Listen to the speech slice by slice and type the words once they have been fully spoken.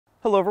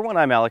Hello everyone,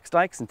 I'm Alex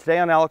Dykes, and today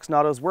on Alex and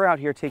Autos, we're out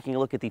here taking a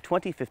look at the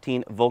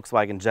 2015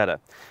 Volkswagen Jetta.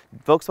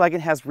 Volkswagen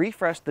has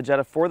refreshed the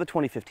Jetta for the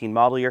 2015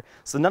 model year,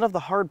 so none of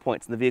the hard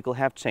points in the vehicle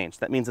have changed.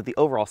 That means that the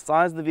overall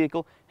size of the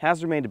vehicle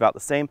has remained about the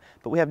same,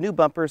 but we have new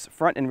bumpers,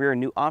 front and rear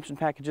new option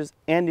packages,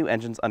 and new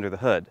engines under the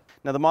hood.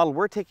 Now the model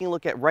we're taking a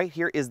look at right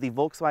here is the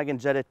Volkswagen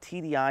Jetta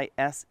TDI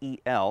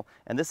SEL,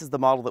 and this is the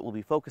model that we'll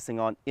be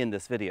focusing on in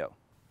this video.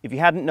 If you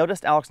hadn't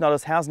noticed, Alex and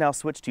Autos has now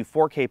switched to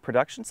 4K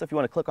production, so if you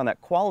want to click on that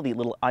quality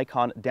little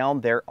icon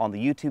down there on the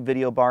YouTube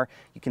video bar,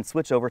 you can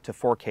switch over to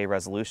 4K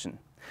resolution.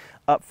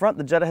 Up front,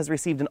 the Jetta has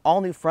received an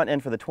all-new front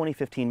end for the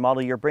 2015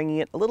 model year, bringing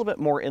it a little bit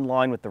more in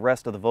line with the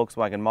rest of the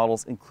Volkswagen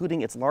models,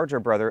 including its larger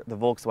brother, the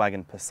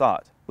Volkswagen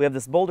Passat. We have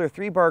this bolder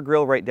 3-bar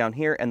grille right down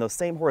here, and those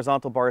same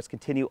horizontal bars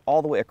continue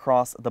all the way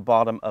across the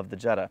bottom of the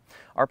Jetta.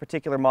 Our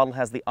particular model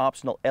has the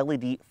optional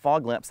LED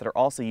fog lamps that are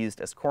also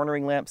used as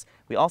cornering lamps.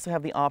 We also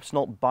have the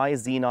optional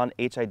bi-xenon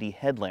HID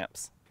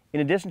headlamps. In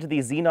addition to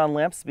these xenon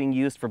lamps being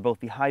used for both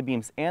the high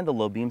beams and the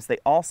low beams, they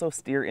also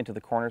steer into the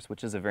corners,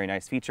 which is a very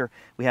nice feature.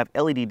 We have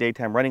LED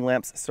daytime running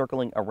lamps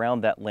circling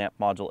around that lamp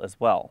module as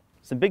well.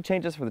 Some big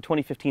changes for the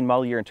 2015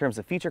 model year in terms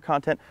of feature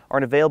content are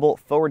an available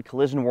forward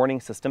collision warning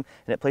system,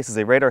 and it places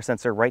a radar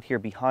sensor right here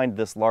behind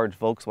this large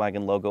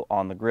Volkswagen logo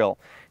on the grille.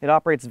 It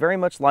operates very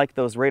much like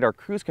those radar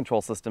cruise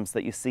control systems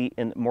that you see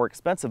in more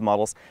expensive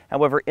models.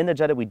 However, in the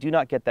Jetta, we do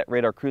not get that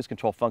radar cruise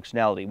control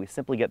functionality. We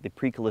simply get the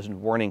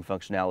pre-collision warning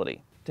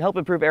functionality. To help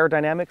improve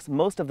aerodynamics,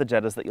 most of the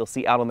Jettas that you'll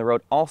see out on the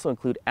road also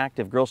include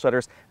active grille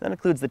shutters. That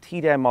includes the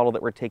TDI model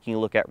that we're taking a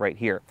look at right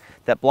here.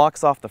 That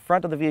blocks off the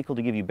front of the vehicle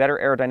to give you better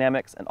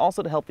aerodynamics and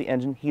also to help the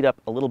engine heat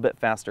up a little bit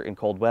faster in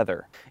cold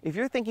weather. If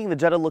you're thinking the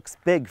Jetta looks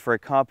big for a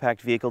compact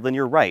vehicle, then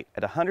you're right.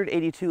 At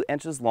 182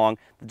 inches long,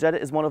 the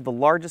Jetta is one of the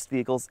largest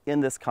vehicles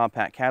in this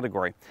compact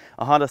category.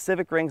 A Honda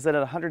Civic rings in at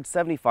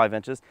 175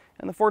 inches,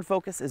 and the Ford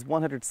Focus is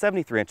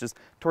 173 inches,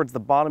 towards the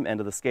bottom end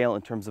of the scale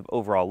in terms of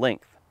overall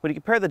length. When you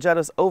compare the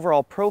Jetta's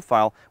overall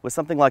profile with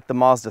something like the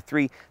Mazda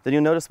 3, then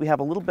you'll notice we have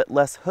a little bit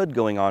less hood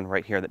going on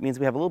right here. That means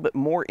we have a little bit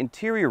more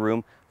interior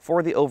room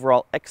for the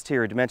overall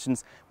exterior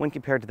dimensions when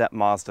compared to that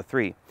Mazda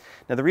 3.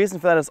 Now the reason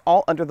for that is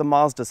all under the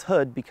Mazda's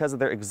hood. Because of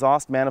their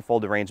exhaust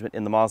manifold arrangement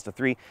in the Mazda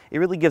 3, it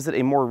really gives it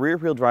a more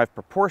rear-wheel drive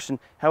proportion.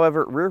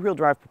 However, rear-wheel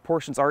drive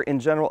proportions are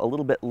in general a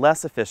little bit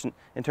less efficient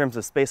in terms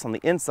of space on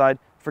the inside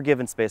for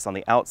given space on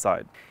the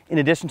outside. In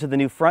addition to the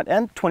new front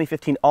end,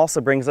 2015 also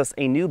brings us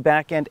a new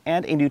back end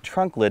and a new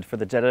trunk lid for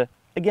the Jetta,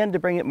 again to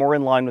bring it more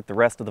in line with the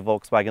rest of the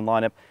Volkswagen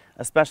lineup,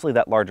 especially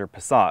that larger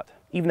Passat.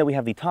 Even though we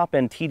have the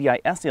top-end TDI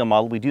SEL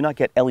model, we do not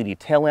get LED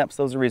tail lamps.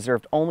 Those are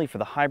reserved only for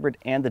the hybrid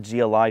and the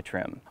GLI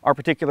trim. Our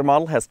particular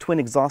model has twin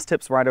exhaust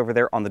tips right over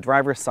there on the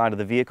driver's side of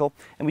the vehicle,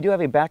 and we do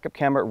have a backup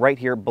camera right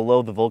here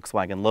below the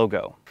Volkswagen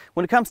logo.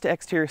 When it comes to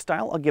exterior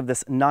style, I'll give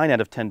this 9 out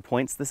of 10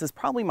 points. This is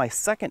probably my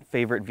second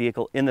favorite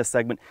vehicle in this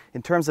segment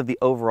in terms of the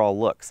overall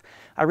looks.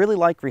 I really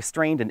like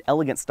restrained and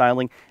elegant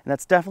styling, and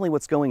that's definitely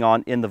what's going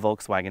on in the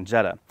Volkswagen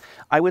Jetta.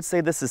 I would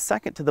say this is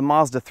second to the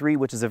Mazda 3,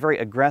 which is a very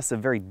aggressive,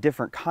 very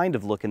different kind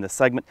of look in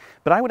this segment,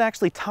 but I would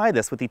actually tie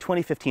this with the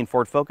 2015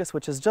 Ford Focus,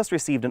 which has just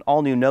received an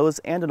all-new nose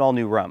and an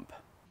all-new rump.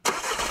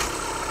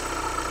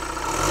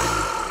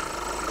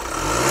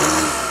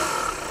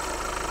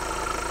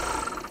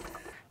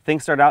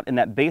 Things start out in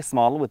that base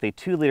model with a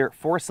 2-liter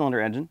 4-cylinder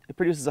engine. It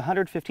produces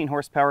 115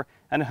 horsepower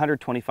and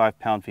 125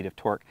 pound-feet of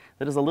torque.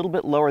 That is a little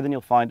bit lower than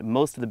you'll find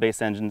most of the base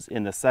engines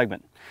in this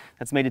segment.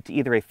 That's mated to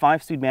either a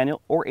 5-speed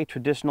manual or a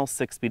traditional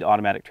 6-speed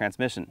automatic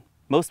transmission.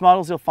 Most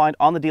models you'll find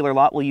on the dealer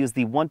lot will use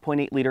the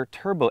 1.8-liter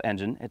turbo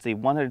engine. It's a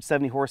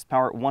 170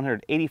 horsepower,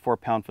 184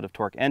 pound-foot of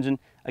torque engine,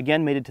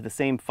 again mated to the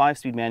same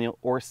 5-speed manual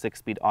or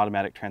 6-speed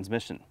automatic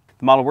transmission.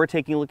 The model we're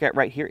taking a look at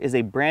right here is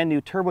a brand new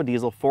turbo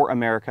diesel for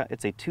America.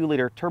 It's a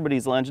 2-liter turbo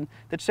diesel engine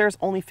that shares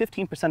only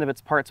 15% of its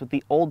parts with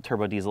the old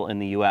turbo diesel in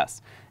the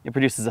US. It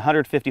produces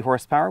 150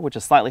 horsepower, which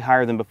is slightly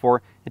higher than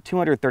before, and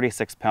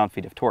 236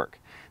 pound-feet of torque.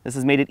 This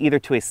is mated either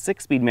to a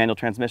 6-speed manual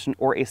transmission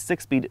or a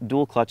 6-speed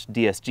dual-clutch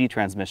DSG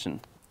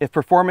transmission. If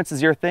performance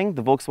is your thing,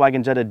 the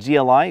Volkswagen Jetta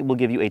GLI will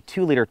give you a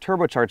 2-liter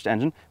turbocharged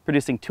engine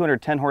producing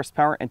 210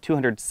 horsepower and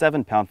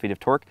 207 pound-feet of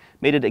torque,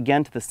 mated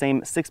again to the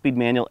same 6-speed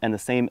manual and the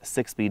same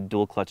 6-speed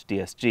dual-clutch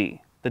DSG.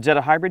 The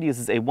Jetta Hybrid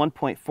uses a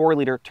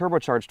 1.4-liter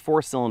turbocharged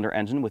 4-cylinder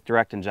engine with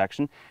direct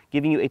injection,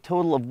 giving you a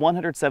total of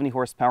 170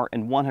 horsepower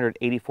and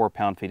 184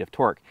 pound-feet of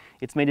torque.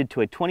 It's mated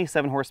to a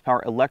 27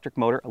 horsepower electric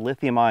motor, a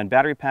lithium-ion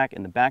battery pack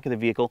in the back of the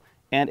vehicle,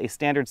 and a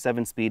standard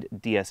 7-speed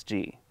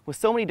DSG. With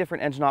so many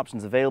different engine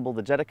options available,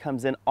 the Jetta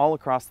comes in all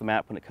across the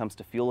map when it comes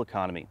to fuel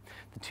economy.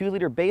 The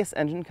 2-liter base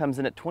engine comes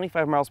in at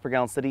 25 miles per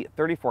gallon city,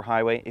 34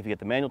 highway if you get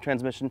the manual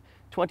transmission,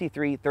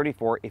 23,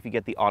 34 if you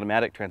get the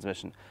automatic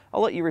transmission.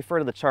 I'll let you refer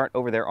to the chart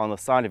over there on the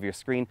side of your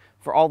screen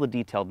for all the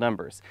detailed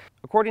numbers.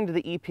 According to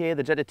the EPA,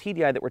 the Jetta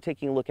TDI that we're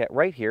taking a look at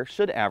right here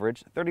should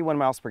average 31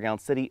 miles per gallon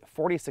city,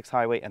 46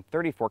 highway, and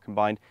 34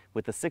 combined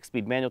with the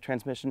 6-speed manual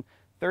transmission,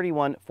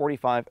 31,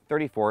 45,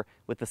 34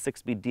 with the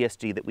 6-speed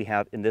DSG that we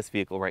have in this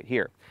vehicle right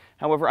here.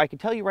 However, I can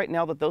tell you right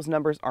now that those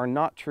numbers are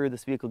not true.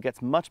 This vehicle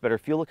gets much better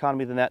fuel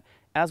economy than that,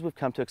 as we've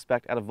come to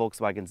expect out of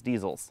Volkswagen's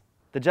diesels.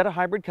 The Jetta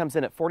Hybrid comes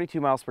in at 42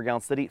 miles per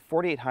gallon city,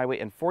 48 highway,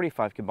 and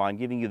 45 combined,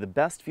 giving you the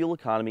best fuel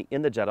economy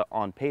in the Jetta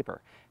on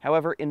paper.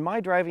 However, in my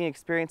driving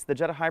experience, the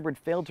Jetta Hybrid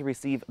failed to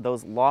receive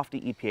those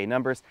lofty EPA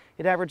numbers.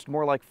 It averaged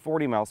more like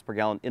 40 miles per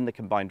gallon in the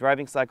combined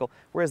driving cycle,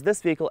 whereas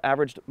this vehicle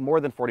averaged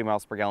more than 40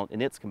 miles per gallon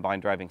in its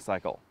combined driving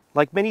cycle.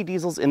 Like many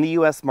diesels in the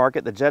US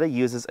market, the Jetta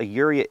uses a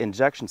urea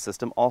injection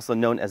system, also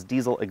known as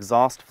diesel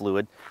exhaust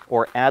fluid,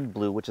 or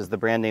AdBlue, which is the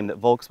brand name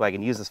that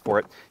Volkswagen uses for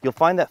it. You'll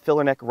find that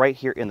filler neck right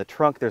here in the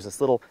trunk. There's this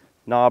little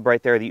knob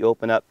right there that you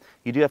open up.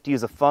 You do have to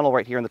use a funnel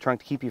right here in the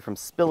trunk to keep you from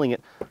spilling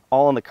it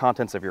all in the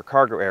contents of your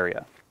cargo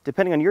area.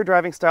 Depending on your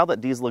driving style,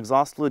 that diesel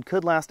exhaust fluid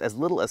could last as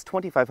little as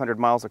 2,500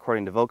 miles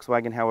according to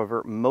Volkswagen.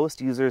 However,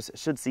 most users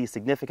should see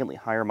significantly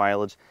higher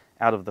mileage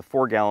out of the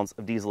 4 gallons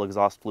of diesel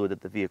exhaust fluid that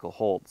the vehicle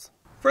holds.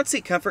 Front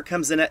seat comfort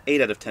comes in at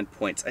 8 out of 10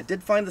 points. I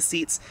did find the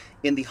seats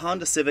in the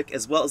Honda Civic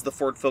as well as the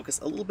Ford Focus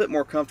a little bit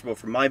more comfortable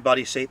for my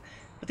body shape,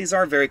 but these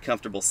are very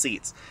comfortable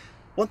seats.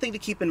 One thing to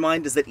keep in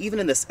mind is that even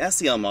in this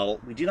SEL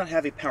model, we do not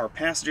have a power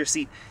passenger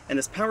seat, and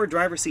this power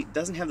driver seat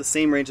doesn't have the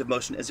same range of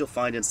motion as you'll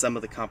find in some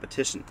of the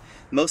competition.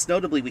 Most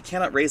notably, we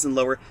cannot raise and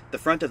lower the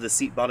front of the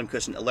seat bottom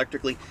cushion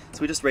electrically,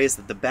 so we just raise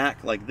the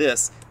back like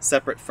this,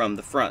 separate from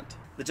the front.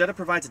 The Jetta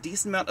provides a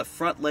decent amount of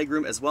front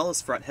legroom as well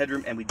as front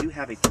headroom, and we do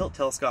have a tilt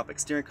telescopic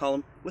steering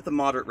column with a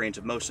moderate range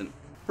of motion.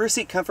 Rear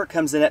seat comfort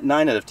comes in at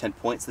 9 out of 10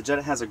 points. The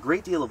Jetta has a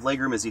great deal of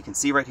legroom, as you can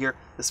see right here.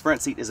 This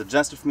front seat is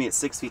adjusted for me at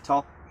 6 feet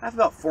tall. I have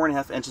about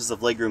 4.5 inches of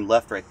legroom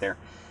left right there.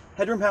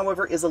 Headroom,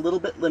 however, is a little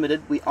bit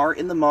limited. We are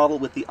in the model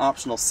with the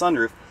optional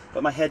sunroof,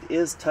 but my head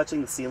is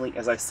touching the ceiling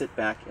as I sit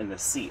back in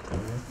this seat.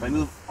 If I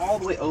move all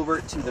the way over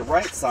to the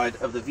right side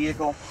of the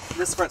vehicle,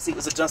 this front seat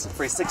was adjusted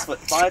for a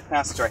 6'5"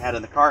 passenger I had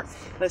in the car,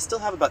 and I still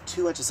have about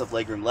 2 inches of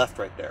legroom left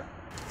right there.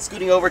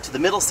 Scooting over to the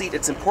middle seat,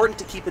 it's important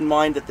to keep in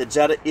mind that the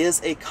Jetta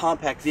is a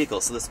compact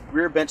vehicle, so this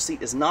rear bench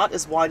seat is not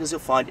as wide as you'll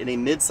find in a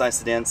mid-size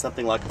sedan,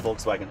 something like a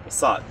Volkswagen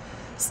Passat.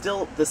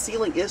 Still, the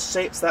ceiling is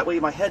shaped so that way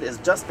my head is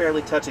just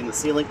barely touching the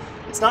ceiling.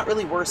 It's not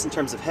really worse in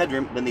terms of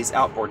headroom than these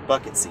outboard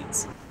bucket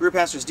seats. Rear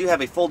passengers do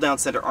have a fold-down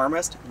center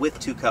armrest with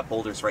 2 cup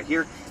holders right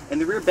here,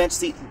 and the rear bench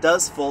seat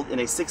does fold in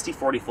a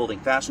 60-40 folding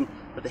fashion,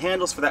 but the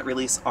handles for that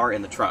release are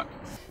in the trunk.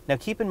 Now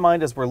keep in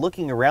mind as we're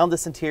looking around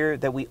this interior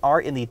that we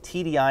are in the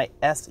TDI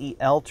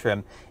SEL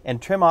trim,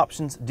 and trim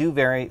options do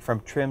vary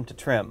from trim to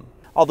trim.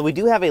 Although we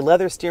do have a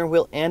leather steering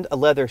wheel and a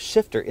leather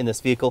shifter in this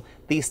vehicle,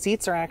 these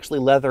seats are actually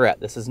leatherette.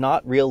 This is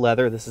not real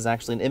leather. This is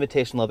actually an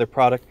imitation leather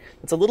product.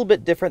 It's a little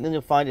bit different than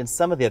you'll find in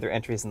some of the other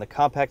entries in the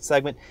compact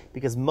segment,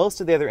 because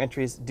most of the other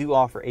entries do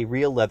offer a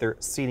real leather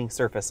seating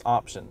surface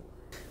option.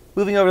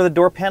 Moving over to the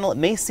door panel, it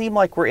may seem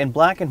like we're in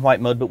black and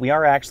white mode, but we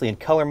are actually in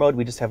color mode.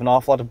 We just have an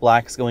awful lot of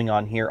blacks going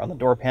on here on the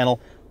door panel.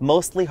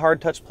 Mostly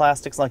hard touch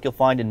plastics like you'll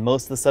find in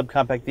most of the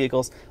subcompact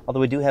vehicles, although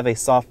we do have a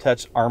soft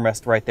touch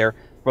armrest right there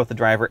for both the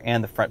driver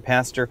and the front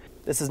passenger.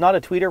 This is not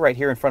a tweeter right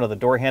here in front of the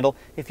door handle.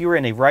 If you were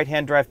in a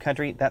right-hand drive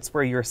country, that's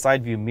where your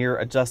side view mirror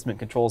adjustment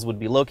controls would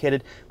be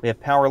located. We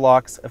have power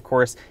locks, of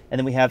course, and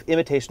then we have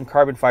imitation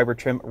carbon fiber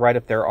trim right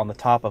up there on the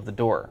top of the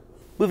door.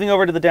 Moving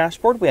over to the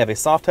dashboard, we have a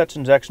soft touch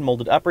injection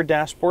molded upper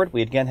dashboard.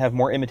 We again have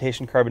more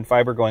imitation carbon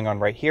fiber going on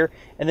right here,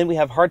 and then we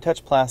have hard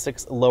touch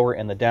plastics lower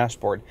in the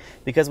dashboard.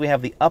 Because we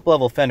have the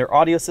up-level Fender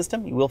audio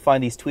system, you will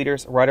find these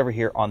tweeters right over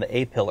here on the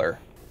A-pillar.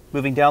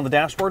 Moving down the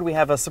dashboard, we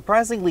have a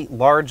surprisingly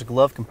large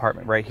glove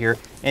compartment right here,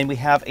 and we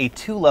have a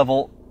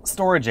 2-level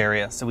storage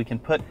area, so we can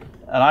put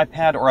an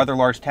iPad or other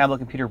large tablet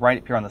computer right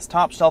up here on this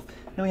top shelf.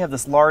 Then we have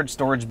this large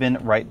storage bin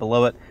right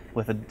below it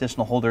with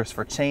additional holders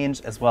for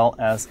change, as well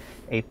as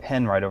a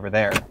pen right over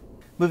there.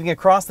 Moving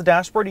across the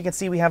dashboard, you can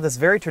see we have this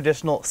very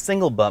traditional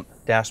single bump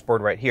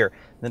dashboard right here.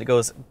 And then it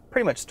goes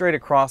pretty much straight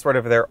across right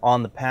over there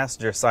on the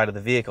passenger side of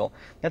the vehicle.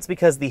 That's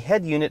because the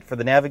head unit for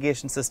the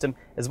navigation system,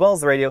 as well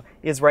as the radio,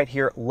 is right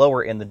here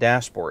lower in the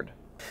dashboard.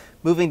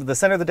 Moving to the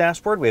center of the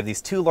dashboard, we have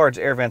these 2 large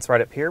air vents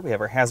right up here. We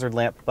have our hazard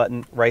lamp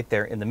button right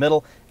there in the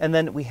middle, and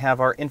then we have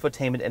our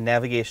infotainment and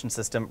navigation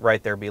system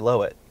right there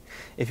below it.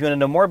 If you want to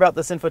know more about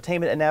this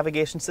infotainment and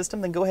navigation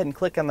system, then go ahead and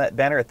click on that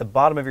banner at the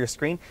bottom of your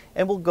screen,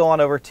 and we'll go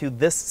on over to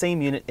this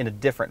same unit in a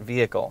different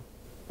vehicle.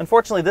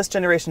 Unfortunately, this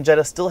generation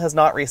Jetta still has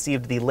not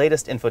received the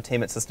latest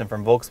infotainment system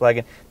from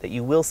Volkswagen that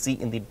you will see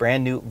in the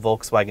brand new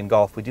Volkswagen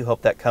Golf. We do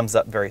hope that comes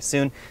up very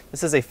soon.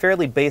 This is a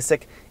fairly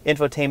basic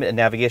infotainment and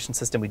navigation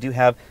system. We do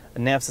have a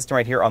nav system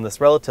right here on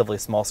this relatively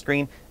small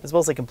screen, as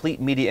well as a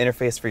complete media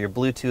interface for your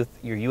Bluetooth,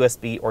 your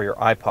USB, or your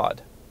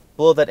iPod.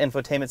 Below that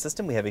infotainment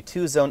system, we have a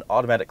 2-zone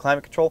automatic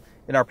climate control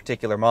in our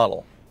particular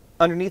model.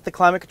 Underneath the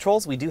climate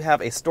controls, we do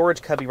have a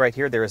storage cubby right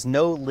here. There is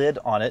no lid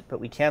on it, but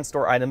we can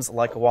store items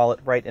like a wallet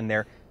right in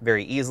there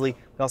very easily.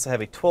 We also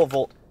have a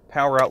 12-volt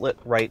power outlet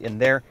right in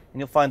there, and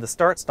you'll find the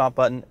start-stop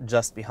button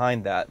just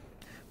behind that.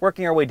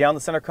 Working our way down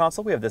the center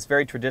console, we have this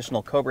very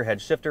traditional Cobra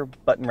head shifter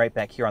button right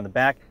back here on the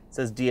back. It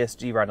says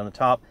DSG right on the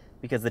top,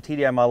 because the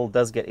TDI model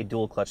does get a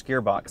dual clutch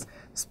gearbox.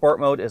 Sport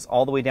mode is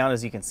all the way down,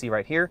 as you can see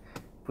right here.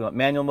 If we want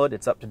manual mode,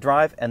 it's up to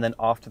drive, and then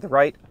off to the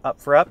right,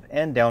 up for up,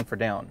 and down for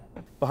down.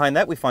 Behind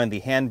that, we find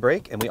the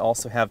handbrake, and we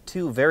also have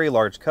two very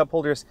large cup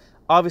holders,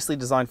 obviously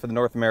designed for the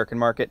North American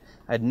market.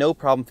 I had no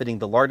problem fitting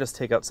the largest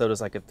takeout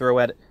sodas I could throw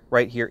at it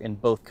right here in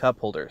both cup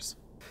holders.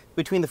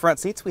 Between the front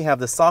seats, we have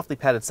this softly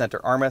padded center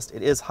armrest.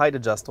 It is height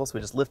adjustable, so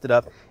we just lift it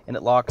up and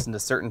it locks into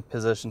certain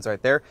positions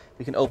right there.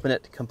 We can open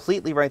it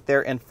completely right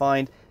there and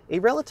find a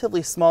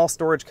relatively small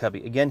storage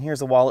cubby. Again,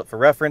 here's a wallet for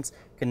reference.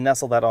 You can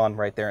nestle that on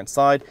right there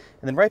inside.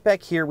 And then right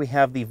back here, we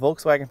have the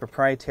Volkswagen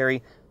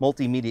proprietary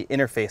multimedia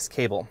interface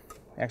cable.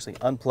 Actually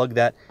unplug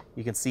that.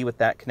 You can see what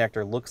that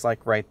connector looks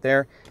like right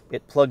there.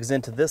 It plugs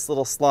into this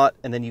little slot,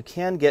 and then you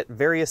can get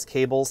various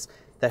cables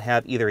that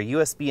have either a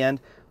USB end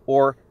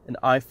or an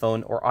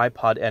iPhone or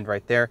iPod end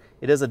right there.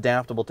 It is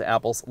adaptable to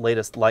Apple's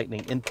latest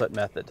Lightning input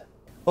method.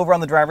 Over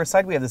on the driver's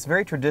side, we have this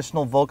very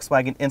traditional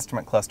Volkswagen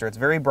instrument cluster. It's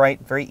very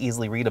bright, very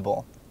easily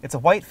readable. It's a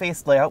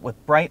white-faced layout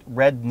with bright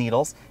red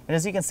needles, and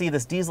as you can see,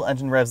 this diesel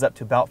engine revs up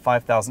to about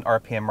 5,000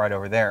 RPM right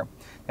over there.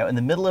 Now, in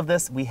the middle of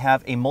this, we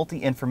have a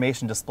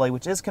multi-information display,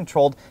 which is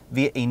controlled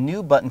via a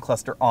new button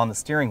cluster on the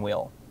steering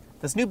wheel.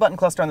 This new button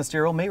cluster on the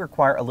steering wheel may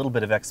require a little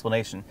bit of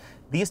explanation.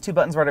 These two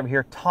buttons right over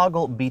here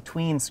toggle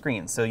between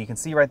screens. So you can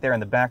see right there in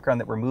the background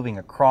that we're moving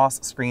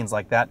across screens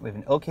like that. We have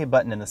an OK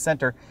button in the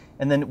center,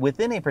 and then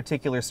within a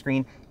particular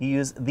screen, you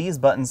use these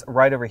buttons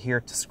right over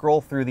here to scroll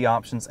through the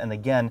options, and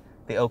again,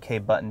 the OK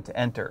button to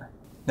enter.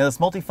 Now, this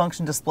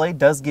multifunction display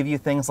does give you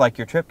things like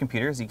your trip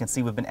computers. You can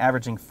see we've been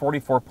averaging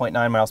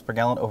 44.9 miles per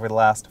gallon over the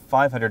last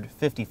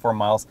 554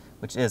 miles,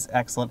 which is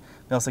excellent.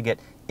 We also get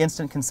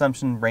instant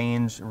consumption,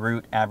 range,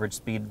 route, average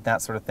speed,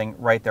 that sort of thing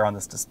right there on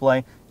this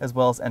display, as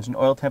well as engine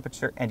oil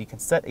temperature, and you can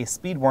set a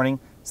speed warning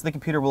so the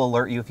computer will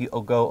alert you if you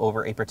go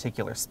over a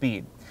particular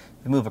speed.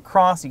 If we move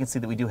across, you can see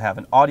that we do have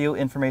an audio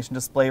information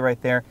display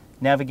right there,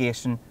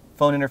 navigation,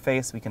 phone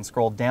interface. We can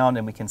scroll down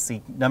and we can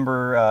see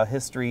number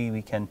history.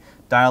 We can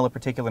dial a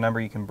particular number.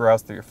 You can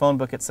browse through your phone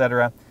book,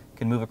 etc. You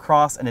can move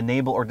across and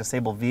enable or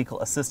disable vehicle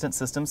assistance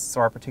systems.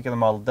 So our particular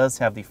model does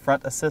have the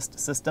front assist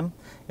system.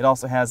 It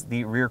also has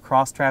the rear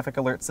cross traffic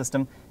alert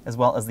system, as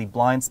well as the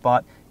blind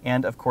spot,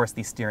 and of course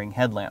the steering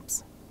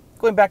headlamps.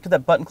 Going back to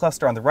that button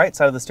cluster on the right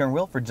side of the steering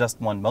wheel for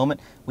just one moment,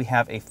 we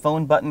have a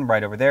phone button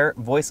right over there,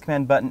 voice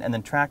command button, and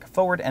then track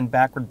forward and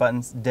backward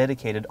buttons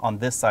dedicated on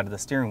this side of the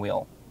steering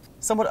wheel.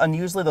 Somewhat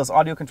unusually, those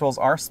audio controls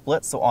are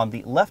split, so on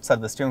the left side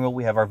of the steering wheel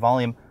we have our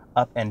volume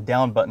up and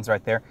down buttons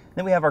right there.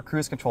 Then we have our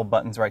cruise control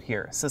buttons right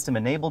here. System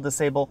enable,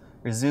 disable,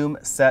 resume,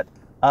 set,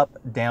 up,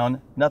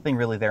 down, nothing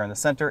really there in the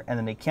center, and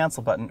then a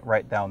cancel button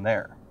right down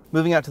there.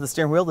 Moving out to the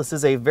steering wheel, this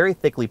is a very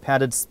thickly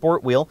padded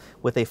sport wheel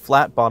with a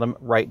flat bottom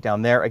right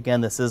down there.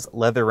 Again, this is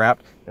leather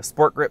wrapped. You have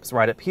sport grips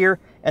right up here,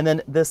 and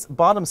then this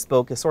bottom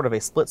spoke is sort of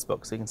a split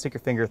spoke, so you can stick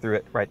your finger through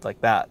it right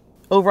like that.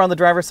 Over on the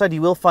driver's side,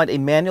 you will find a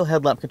manual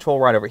headlamp control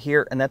right over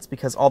here, and that's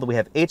because although we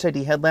have HID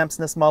headlamps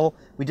in this model,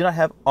 we do not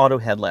have auto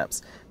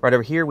headlamps. Right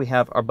over here, we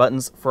have our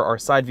buttons for our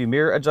side view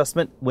mirror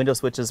adjustment, window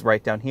switches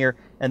right down here,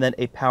 and then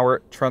a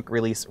power trunk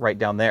release right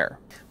down there.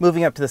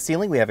 Moving up to the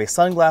ceiling, we have a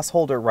sunglass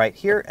holder right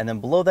here, and then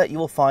below that you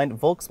will find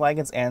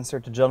Volkswagen's answer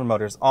to General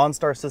Motors'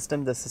 OnStar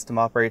system. This system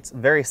operates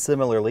very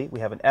similarly. We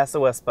have an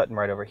SOS button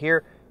right over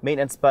here,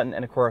 maintenance button,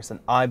 and of course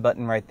an I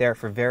button right there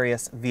for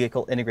various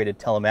vehicle integrated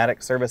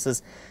telematics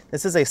services.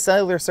 This is a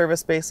cellular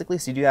service basically,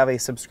 so you do have a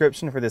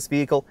subscription for this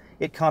vehicle.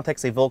 It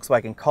contacts a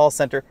Volkswagen call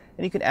center,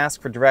 and you can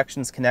ask for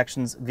directions,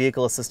 connections,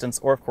 vehicle assistance,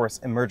 or of course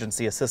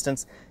emergency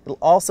assistance. It'll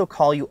also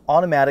call you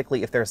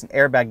automatically if there's an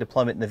airbag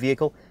deployment in the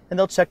vehicle, and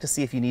they'll check to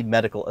see if you need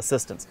medical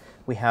assistance.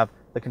 We have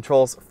the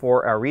controls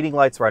for our reading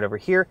lights right over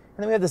here, and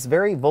then we have this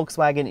very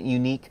Volkswagen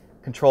unique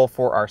control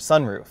for our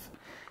sunroof.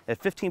 At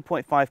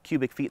 15.5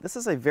 cubic feet, this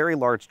is a very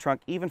large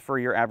trunk, even for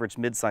your average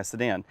mid-size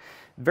sedan.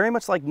 Very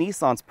much like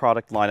Nissan's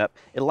product lineup,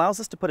 it allows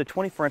us to put a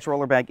 24-inch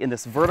roller bag in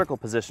this vertical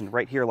position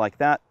right here like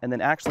that, and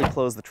then actually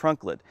close the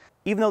trunk lid.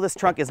 Even though this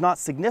trunk is not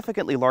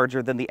significantly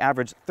larger than the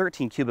average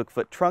 13 cubic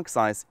foot trunk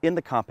size in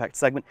the compact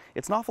segment,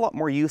 it's an awful lot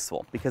more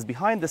useful, because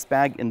behind this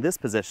bag in this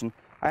position,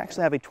 I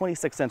actually have a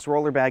 26-inch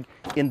roller bag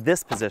in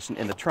this position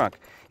in the trunk.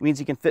 It means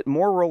you can fit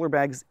more roller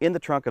bags in the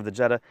trunk of the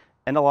Jetta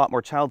and a lot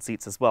more child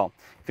seats as well.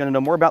 If you want to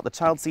know more about the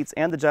child seats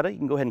and the Jetta, you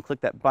can go ahead and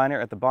click that banner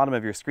at the bottom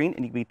of your screen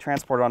and you can be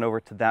transported on over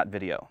to that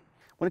video.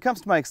 When it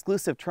comes to my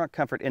exclusive trunk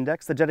comfort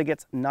index, the Jetta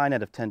gets 9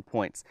 out of 10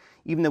 points.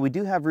 Even though we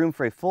do have room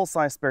for a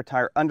full-size spare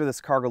tire under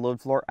this cargo load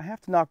floor, I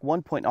have to knock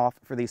 1 point off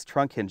for these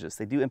trunk hinges.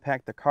 They do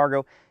impact the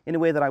cargo in a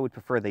way that I would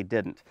prefer they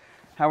didn't.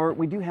 However,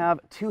 we do have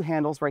two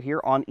handles right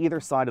here on either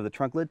side of the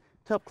trunk lid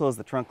to help close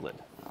the trunk lid.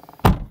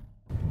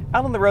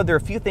 Out on the road, there are a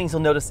few things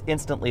you'll notice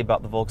instantly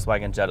about the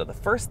Volkswagen Jetta. The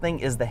first thing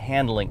is the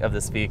handling of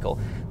this vehicle.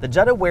 The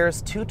Jetta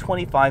wears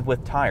 225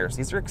 width tires.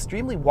 These are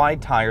extremely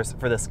wide tires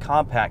for this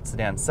compact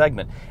sedan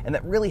segment, and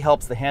that really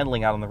helps the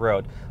handling out on the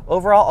road.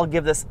 Overall, I'll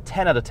give this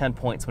 10 out of 10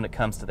 points when it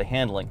comes to the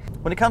handling.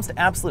 When it comes to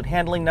absolute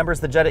handling numbers,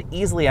 the Jetta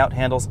easily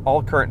outhandles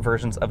all current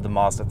versions of the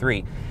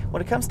Mazda3.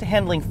 When it comes to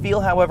handling feel,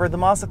 however, the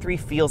Mazda3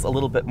 feels a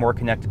little bit more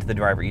connected to the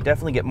driver. You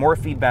definitely get more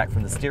feedback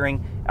from the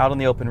steering out on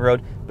the open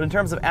road, but in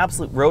terms of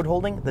absolute road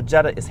holding, the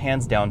Jetta is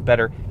hands down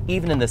better,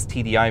 even in this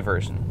TDI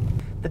version.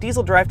 The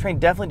diesel drivetrain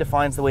definitely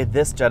defines the way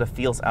this Jetta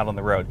feels out on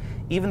the road.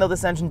 Even though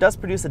this engine does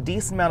produce a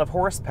decent amount of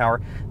horsepower,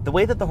 the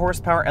way that the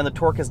horsepower and the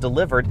torque is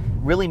delivered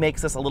really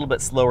makes this a little bit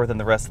slower than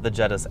the rest of the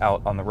Jettas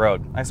out on the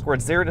road. I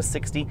scored 0 to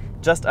 60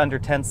 just under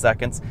 10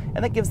 seconds,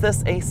 and that gives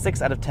this a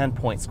 6 out of 10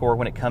 point score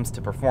when it comes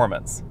to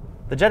performance.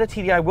 The Jetta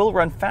TDI will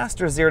run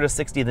faster 0 to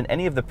 60 than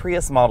any of the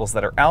Prius models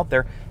that are out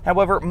there.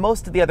 However,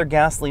 most of the other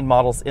gasoline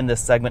models in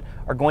this segment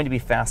are going to be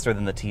faster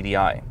than the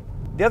TDI.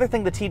 The other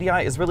thing the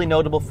TDI is really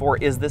notable for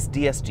is this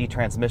DSG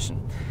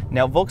transmission.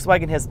 Now,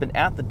 Volkswagen has been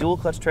at the dual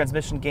clutch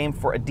transmission game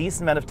for a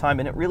decent amount of time,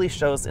 and it really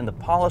shows in the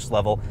polish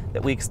level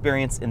that we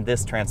experience in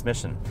this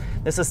transmission.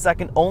 This is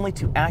second only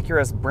to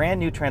Acura's brand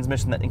new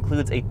transmission that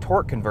includes a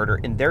torque converter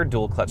in their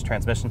dual clutch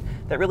transmission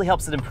that really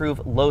helps it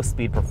improve low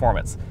speed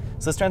performance.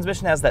 So this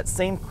transmission has that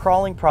same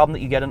crawling problem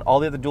that you get in all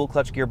the other dual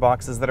clutch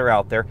gearboxes that are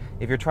out there.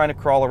 If you're trying to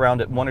crawl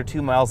around at 1 or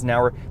 2 miles an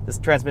hour, this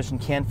transmission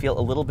can feel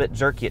a little bit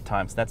jerky at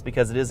times. That's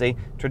because it is a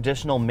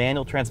traditional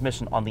manual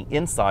transmission on the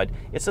inside.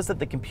 It's just that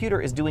the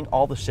computer is doing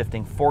all the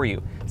shifting for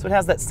you. So it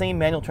has that same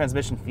manual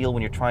transmission feel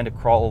when you're trying to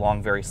crawl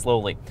along very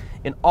slowly.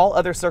 In all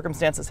other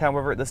circumstances,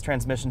 however, this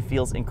transmission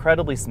feels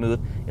incredibly smooth.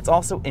 It's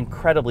also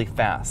incredibly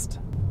fast.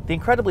 The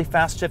incredibly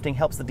fast shifting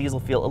helps the diesel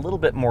feel a little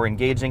bit more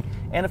engaging,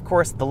 and of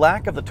course, the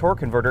lack of the torque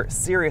converter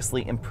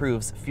seriously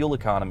improves fuel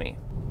economy.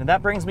 And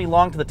that brings me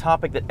along to the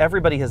topic that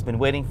everybody has been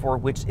waiting for,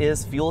 which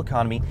is fuel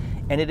economy,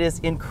 and it is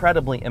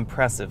incredibly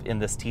impressive in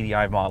this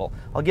TDI model.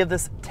 I'll give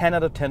this 10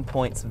 out of 10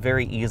 points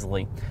very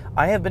easily.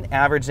 I have been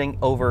averaging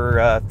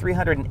over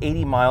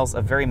 380 miles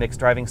of very mixed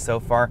driving so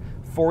far,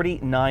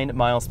 49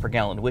 miles per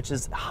gallon, which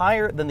is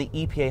higher than the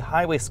EPA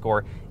highway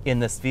score in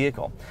this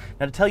vehicle.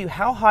 Now, to tell you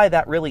how high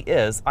that really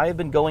is, I have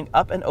been going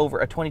up and over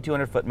a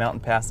 2,200-foot mountain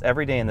pass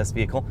every day in this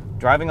vehicle,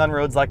 driving on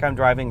roads like I'm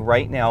driving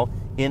right now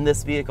in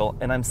this vehicle,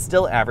 and I'm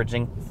still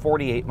averaging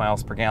 48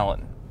 miles per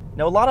gallon.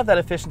 Now, a lot of that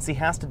efficiency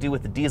has to do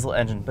with the diesel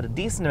engine, but a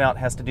decent amount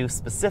has to do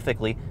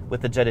specifically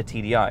with the Jetta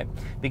TDI,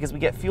 because we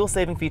get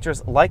fuel-saving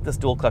features like this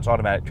dual-clutch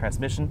automatic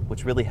transmission,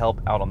 which really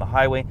help out on the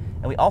highway,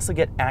 and we also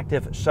get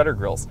active shutter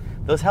grills.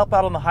 Those help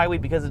out on the highway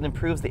because it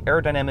improves the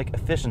aerodynamic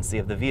efficiency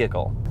of the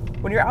vehicle.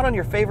 When you're out on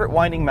your favorite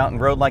winding mountain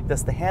road like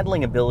this, the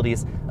handling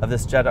abilities of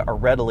this Jetta are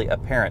readily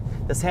apparent.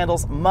 This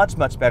handles much,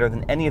 much better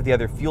than any of the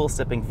other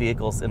fuel-sipping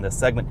vehicles in this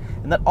segment,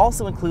 and that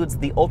also includes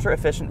the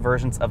ultra-efficient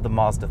versions of the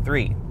Mazda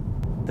 3.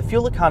 The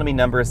fuel economy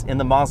numbers in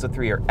the Mazda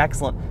 3 are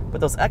excellent,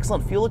 but those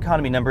excellent fuel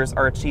economy numbers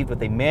are achieved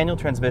with a manual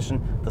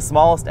transmission, the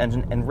smallest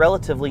engine, and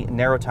relatively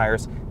narrow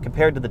tires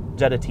compared to the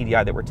Jetta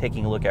TDI that we're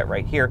taking a look at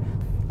right here.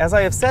 As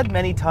I have said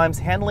many times,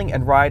 handling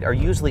and ride are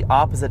usually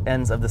opposite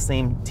ends of the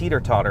same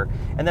teeter-totter,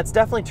 and that's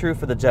definitely true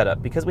for the Jetta.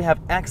 Because we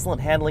have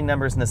excellent handling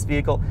numbers in this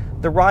vehicle,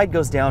 the ride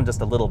goes down just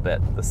a little bit.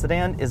 The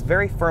sedan is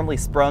very firmly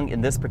sprung in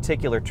this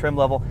particular trim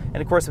level,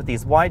 and of course with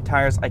these wide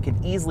tires, I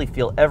can easily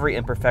feel every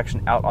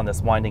imperfection out on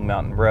this winding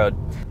mountain road.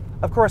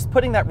 Of course,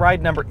 putting that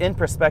ride number in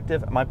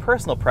perspective, my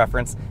personal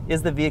preference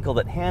is the vehicle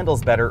that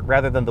handles better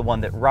rather than the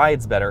one that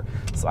rides better.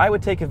 So I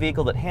would take a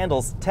vehicle that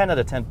handles 10 out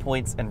of 10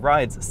 points and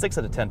rides 6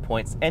 out of 10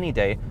 points any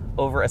day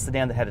over a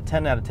sedan that had a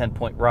 10 out of 10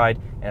 point ride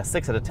and a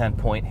 6 out of 10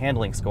 point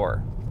handling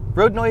score.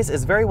 Road noise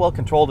is very well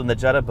controlled in the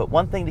Jetta, but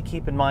one thing to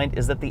keep in mind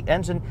is that the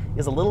engine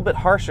is a little bit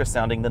harsher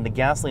sounding than the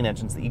gasoline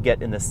engines that you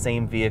get in the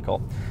same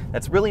vehicle.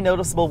 That's really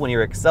noticeable when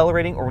you're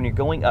accelerating or when you're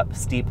going up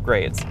steep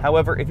grades.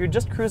 However, if you're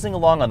just cruising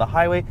along on the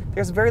highway,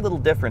 there's very little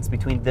difference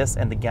between this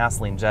and the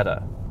gasoline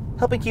Jetta.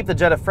 Helping keep the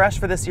Jetta fresh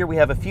for this year, we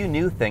have a few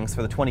new things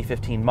for the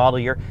 2015 model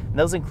year, and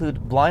those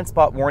include blind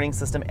spot warning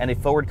system and a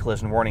forward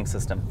collision warning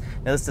system.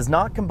 Now, this does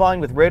not combine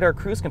with radar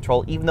cruise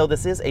control, even though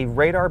this is a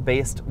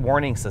radar-based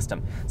warning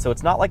system. So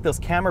it's not like those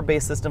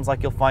camera-based systems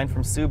like you'll find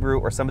from Subaru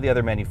or some of the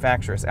other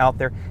manufacturers out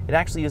there. It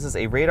actually uses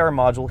a radar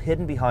module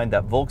hidden behind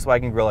that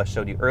Volkswagen grille I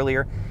showed you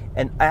earlier,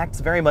 and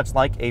acts very much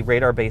like a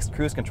radar-based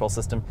cruise control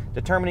system,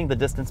 determining the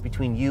distance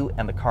between you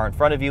and the car in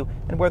front of you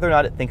and whether or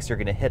not it thinks you're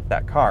going to hit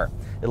that car.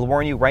 It'll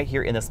warn you right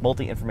here in this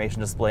multi-information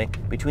display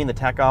between the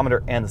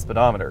tachometer and the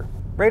speedometer.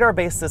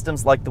 Radar-based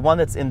systems like the one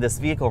that's in this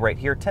vehicle right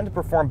here tend to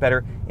perform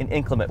better in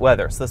inclement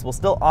weather, so this will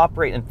still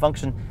operate and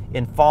function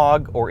in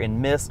fog or in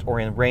mist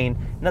or in rain,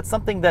 and that's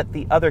something that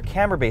the other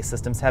camera-based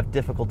systems have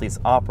difficulties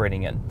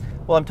operating in.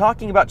 While I'm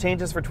talking about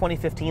changes for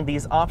 2015,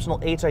 these optional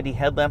HID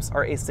headlamps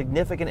are a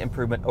significant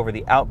improvement over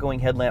the outgoing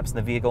headlamps in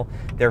the vehicle.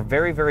 They're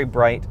very, very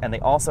bright, and they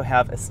also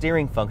have a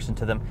steering function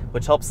to them,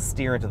 which helps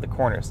steer into the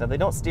corners. Now, they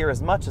don't steer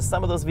as much as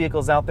some of those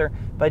vehicles out there,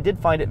 but I did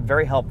find it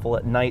very helpful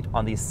at night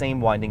on these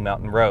same winding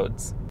mountain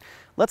roads.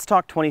 Let's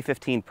talk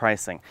 2015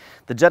 pricing.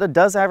 The Jetta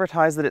does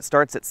advertise that it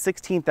starts at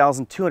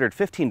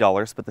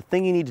 $16,215, but the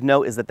thing you need to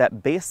know is that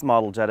that base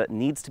model Jetta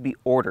needs to be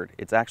ordered.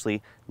 It's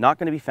actually not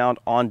going to be found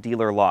on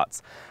dealer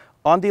lots.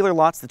 On dealer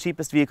lots, the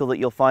cheapest vehicle that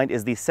you'll find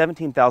is the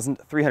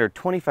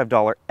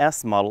 $17,325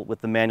 S model with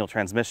the manual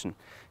transmission.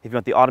 If you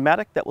want the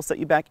automatic, that will set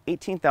you back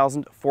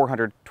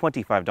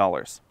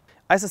 $18,425.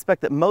 I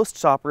suspect that most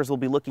shoppers will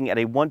be looking at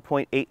a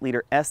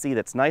 1.8-liter SE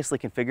that's nicely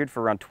configured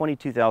for around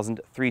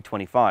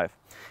 $22,325.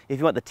 If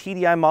you want the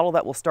TDI model,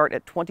 that will start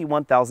at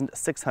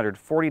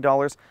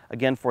 $21,640,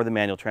 again for the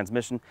manual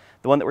transmission.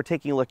 The one that we're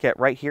taking a look at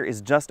right here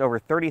is just over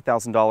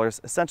 $30,000,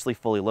 essentially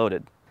fully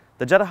loaded.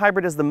 The Jetta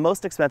Hybrid is the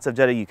most expensive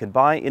Jetta you could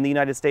buy in the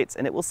United States,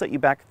 and it will set you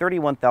back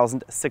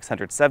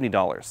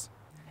 $31,670.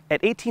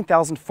 At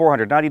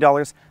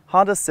 $18,490,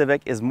 Honda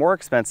Civic is more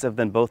expensive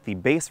than both the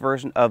base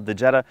version of the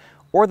Jetta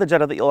or the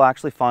Jetta that you'll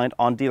actually find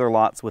on dealer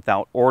lots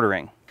without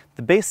ordering.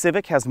 The base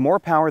Civic has more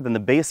power than the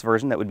base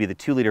version, that would be the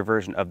 2-liter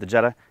version of the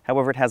Jetta.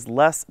 However, it has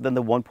less than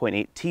the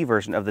 1.8T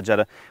version of the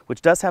Jetta,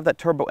 which does have that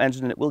turbo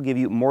engine, and it will give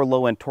you more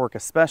low-end torque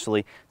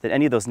especially than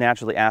any of those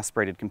naturally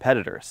aspirated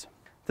competitors.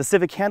 The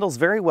Civic handles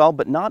very well,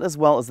 but not as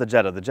well as the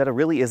Jetta. The Jetta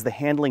really is the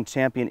handling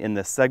champion in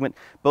this segment,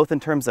 both in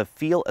terms of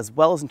feel as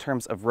well as in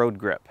terms of road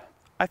grip.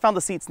 I found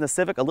the seats in the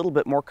Civic a little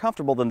bit more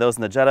comfortable than those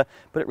in the Jetta,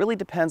 but it really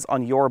depends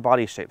on your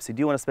body shape, so you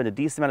do want to spend a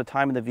decent amount of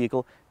time in the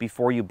vehicle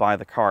before you buy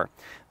the car.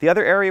 The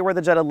other area where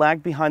the Jetta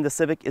lagged behind the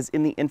Civic is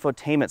in the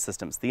infotainment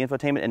systems. The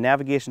infotainment and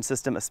navigation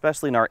system,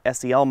 especially in our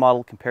SEL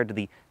model compared to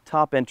the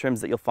top-end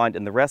trims that you'll find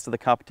in the rest of the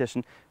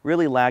competition,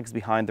 really lags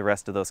behind the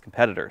rest of those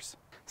competitors.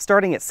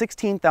 Starting at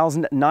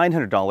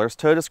 $16,900,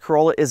 Toyota's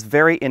Corolla is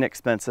very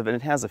inexpensive, and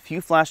it has a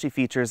few flashy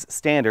features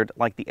standard,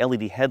 like the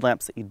LED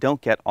headlamps that you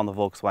don't get on the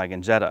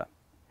Volkswagen Jetta.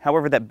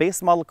 However, that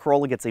base model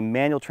Corolla gets a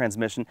manual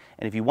transmission,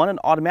 and if you want an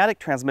automatic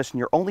transmission,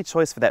 your only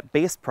choice for that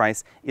base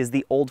price is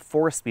the old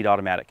 4-speed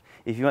automatic.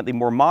 If you want the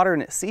more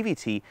modern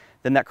CVT,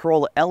 then that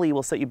Corolla LE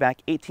will set you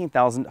back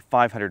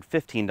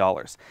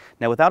 $18,515.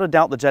 Now, without a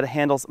doubt, the Jetta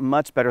handles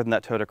much better than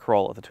that Toyota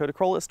Corolla. The Toyota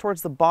Corolla is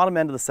towards the bottom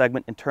end of the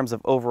segment in terms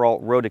of overall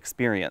road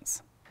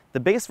experience. The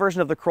base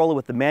version of the Corolla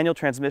with the manual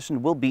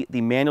transmission will beat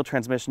the manual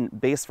transmission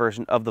base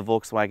version of the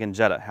Volkswagen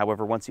Jetta.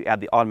 However, once you add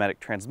the automatic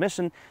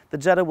transmission, the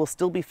Jetta will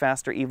still be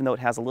faster, even though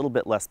it has a little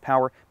bit less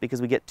power, because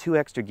we get 2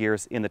 extra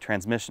gears in the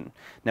transmission.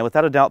 Now,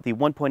 without a doubt, the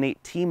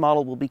 1.8T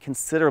model will be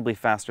considerably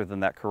faster than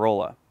that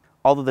Corolla.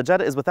 Although the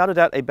Jetta is without a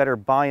doubt a better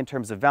buy in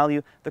terms of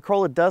value, the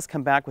Corolla does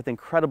come back with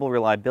incredible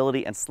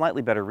reliability and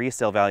slightly better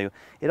resale value.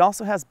 It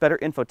also has better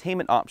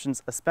infotainment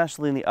options,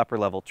 especially in the upper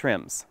level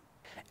trims.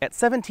 At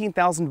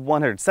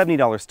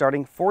 $17,170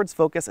 starting, Ford's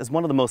Focus is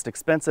one of the most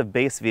expensive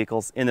base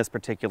vehicles in this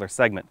particular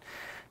segment.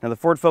 Now, the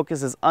Ford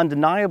Focus is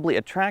undeniably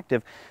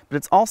attractive, but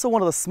it's also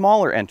one of the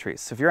smaller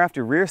entries. So if you're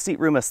after rear seat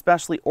room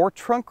especially, or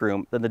trunk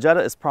room, then the Jetta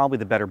is probably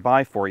the better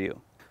buy for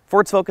you.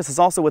 Ford's Focus is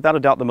also without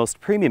a doubt the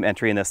most premium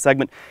entry in this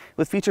segment,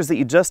 with features that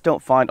you just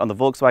don't find on the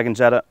Volkswagen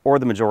Jetta or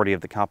the majority of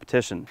the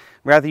competition.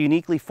 Rather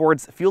uniquely,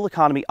 Ford's fuel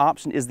economy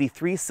option is the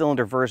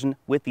 3-cylinder version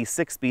with the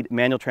 6-speed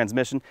manual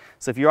transmission.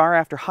 So if you are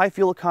after high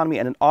fuel economy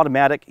and an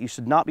automatic, you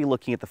should not be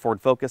looking at the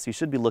Ford Focus, you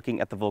should be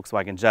looking at the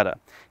Volkswagen Jetta.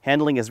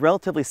 Handling is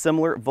relatively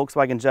similar,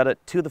 Volkswagen Jetta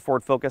to the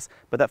Ford Focus,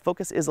 but that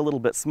Focus is a little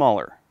bit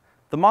smaller.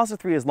 The Mazda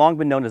 3 has long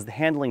been known as the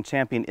handling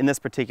champion in this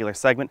particular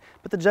segment,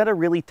 but the Jetta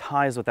really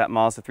ties with that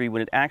Mazda 3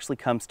 when it actually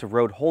comes to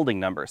road holding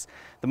numbers.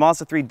 The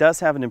Mazda 3 does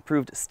have an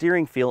improved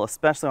steering feel,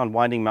 especially on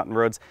winding mountain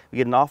roads. We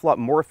get an awful lot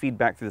more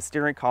feedback through the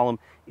steering column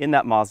in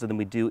that Mazda than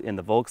we do in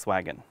the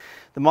Volkswagen.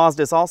 The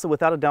Mazda is also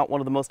without a doubt one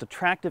of the most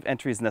attractive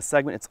entries in this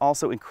segment. It's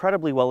also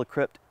incredibly well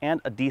equipped and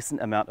a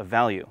decent amount of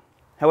value.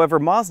 However,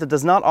 Mazda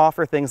does not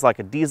offer things like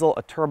a diesel,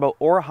 a turbo,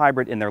 or a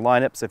hybrid in their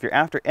lineup, so if you're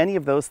after any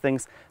of those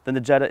things, then the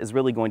Jetta is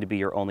really going to be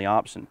your only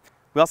option.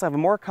 We also have a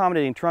more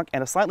accommodating trunk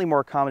and a slightly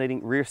more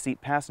accommodating rear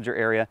seat passenger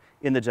area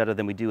in the Jetta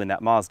than we do in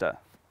that Mazda.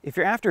 If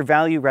you're after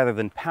value rather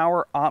than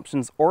power,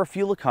 options, or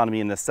fuel economy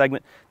in this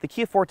segment, the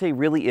Kia Forte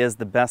really is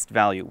the best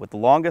value. With the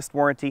longest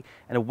warranty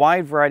and a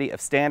wide variety of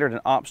standard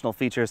and optional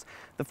features,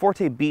 the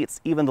Forte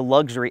beats even the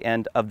luxury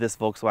end of this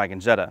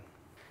Volkswagen Jetta.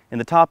 In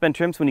the top-end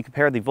trims, when you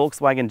compare the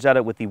Volkswagen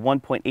Jetta with the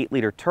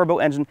 1.8-liter turbo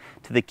engine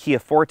to the Kia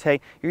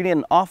Forte, you're going to get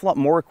an awful lot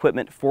more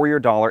equipment for your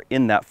dollar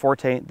in that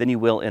Forte than you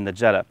will in the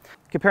Jetta.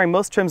 Comparing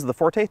most trims of the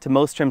Forte to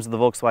most trims of the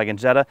Volkswagen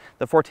Jetta,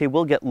 the Forte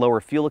will get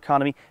lower fuel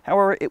economy.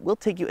 However, it will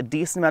take you a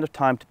decent amount of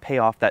time to pay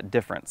off that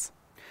difference.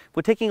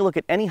 When taking a look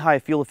at any high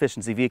fuel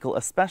efficiency vehicle,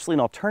 especially an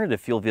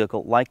alternative fuel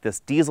vehicle like this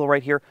diesel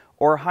right here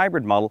or a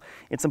hybrid model,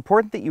 it's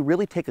important that you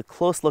really take a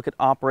close look at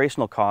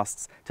operational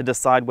costs to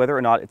decide whether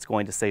or not it's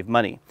going to save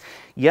money.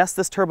 Yes,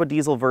 this turbo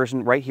diesel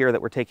version right here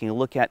that we're taking a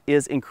look at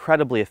is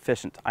incredibly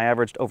efficient. I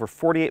averaged over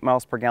 48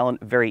 miles per gallon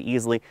very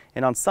easily,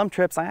 and on some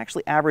trips I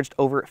actually averaged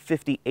over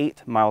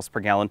 58 miles per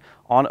gallon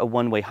on a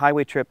one-way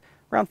highway trip,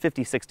 around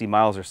 50-60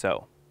 miles or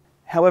so.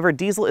 However,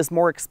 diesel is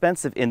more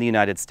expensive in the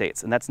United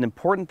States, and that's an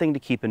important thing to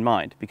keep in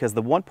mind because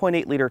the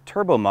 1.8-liter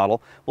turbo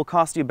model will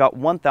cost you about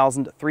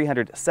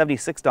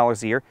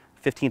 $1,376 a year,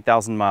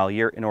 15,000 mile a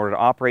year in order to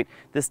operate.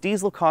 This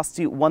diesel costs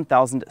you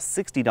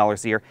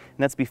 $1,060 a year, and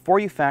that's before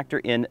you factor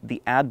in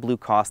the AdBlue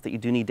cost that you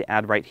do need to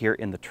add right here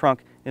in the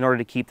trunk in order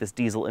to keep this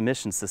diesel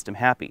emission system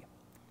happy.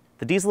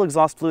 The diesel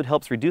exhaust fluid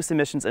helps reduce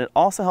emissions, and it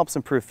also helps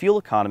improve fuel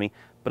economy,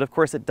 but of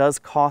course it does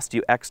cost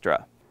you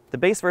extra. The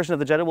base version of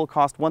the Jetta will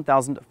cost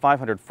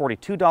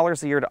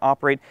 $1,542 a year to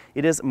operate.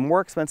 It is more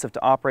expensive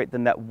to operate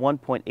than that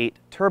 1.8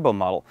 turbo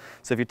model.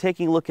 So if you're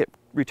taking a look at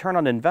return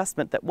on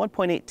investment, that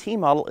 1.8T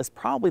model is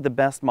probably the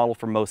best model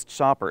for most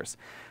shoppers.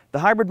 The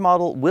hybrid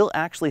model will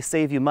actually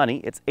save you money.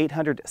 It's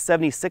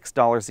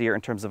 $876 a year in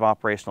terms of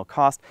operational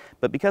cost,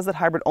 but because that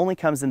hybrid only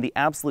comes in the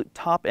absolute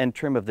top-end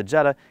trim of the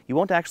Jetta, you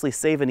won't actually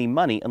save any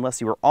money unless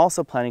you are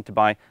also planning to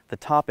buy the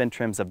top-end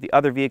trims of the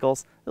other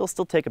vehicles. It'll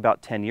still take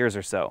about 10 years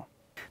or so.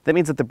 That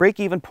means that the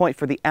break-even point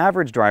for the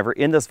average driver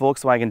in this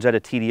Volkswagen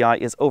Jetta TDI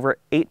is over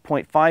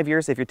 8.5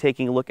 years if you're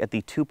taking a look at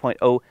the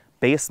 2.0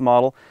 base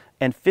model,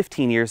 and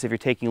 15 years if you're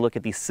taking a look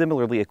at the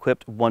similarly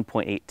equipped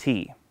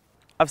 1.8T.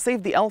 I've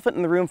saved the elephant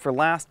in the room for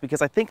last because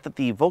I think that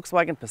the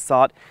Volkswagen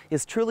Passat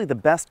is truly the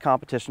best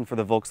competition for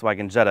the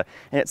Volkswagen Jetta,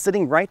 and it's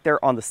sitting right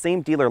there on the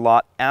same dealer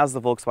lot as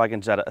the Volkswagen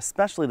Jetta,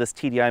 especially this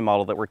TDI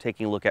model that we're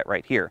taking a look at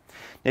right here.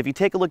 Now, if you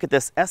take a look at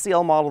this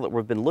SEL model that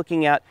we've been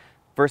looking at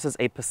versus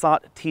a Passat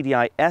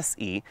TDI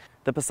SE,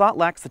 the Passat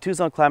lacks the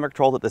two-zone climate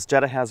control that this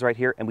Jetta has right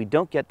here, and we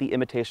don't get the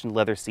imitation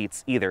leather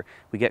seats either.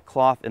 We get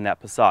cloth in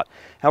that Passat.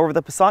 However,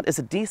 the Passat is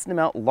a decent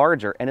amount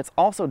larger, and it's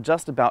also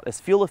just about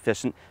as fuel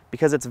efficient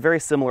because it's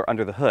very similar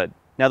under the hood.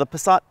 Now, the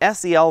Passat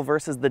SEL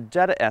versus the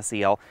Jetta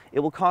SEL,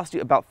 it will cost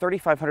you about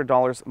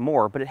 $3,500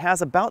 more, but it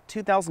has about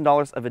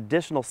 $2,000 of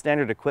additional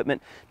standard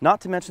equipment, not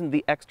to mention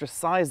the extra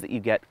size that you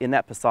get in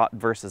that Passat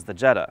versus the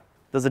Jetta.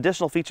 Those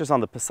additional features on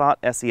the Passat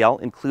SEL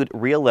include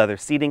real leather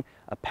seating,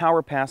 a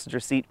power passenger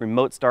seat,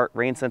 remote start,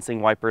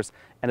 rain-sensing wipers,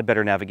 and a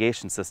better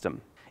navigation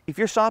system. If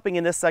you're shopping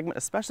in this segment,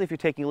 especially if you're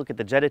taking a look at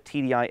the Jetta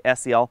TDI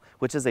SEL,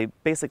 which is a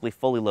basically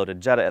fully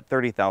loaded Jetta at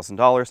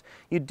 $30,000,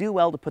 you do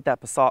well to put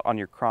that Passat on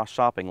your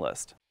cross-shopping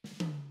list.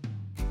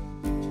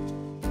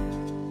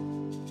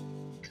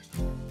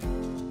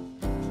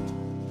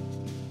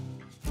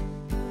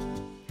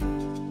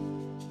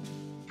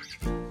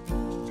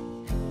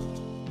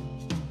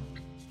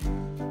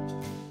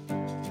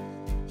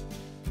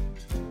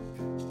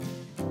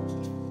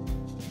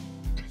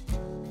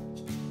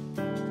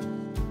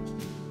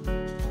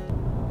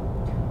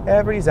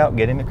 Everybody's out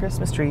getting the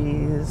Christmas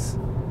trees.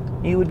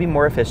 You would be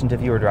more efficient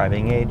if you were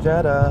driving a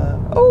Jetta.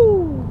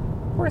 Oh,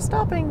 we're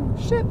stopping.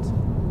 Shit.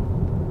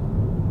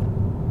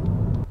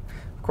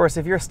 Of course,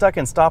 if you're stuck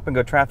in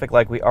stop-and-go traffic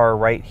like we are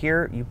right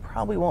here, you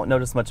probably won't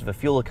notice much of a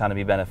fuel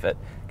economy benefit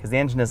because the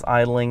engine is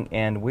idling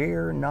and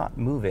we're not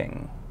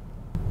moving.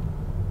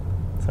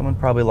 Someone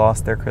probably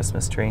lost their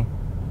Christmas tree.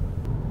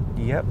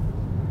 Yep.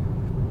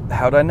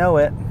 How'd I know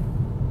it?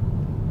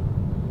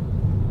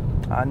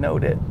 I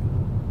knowed it.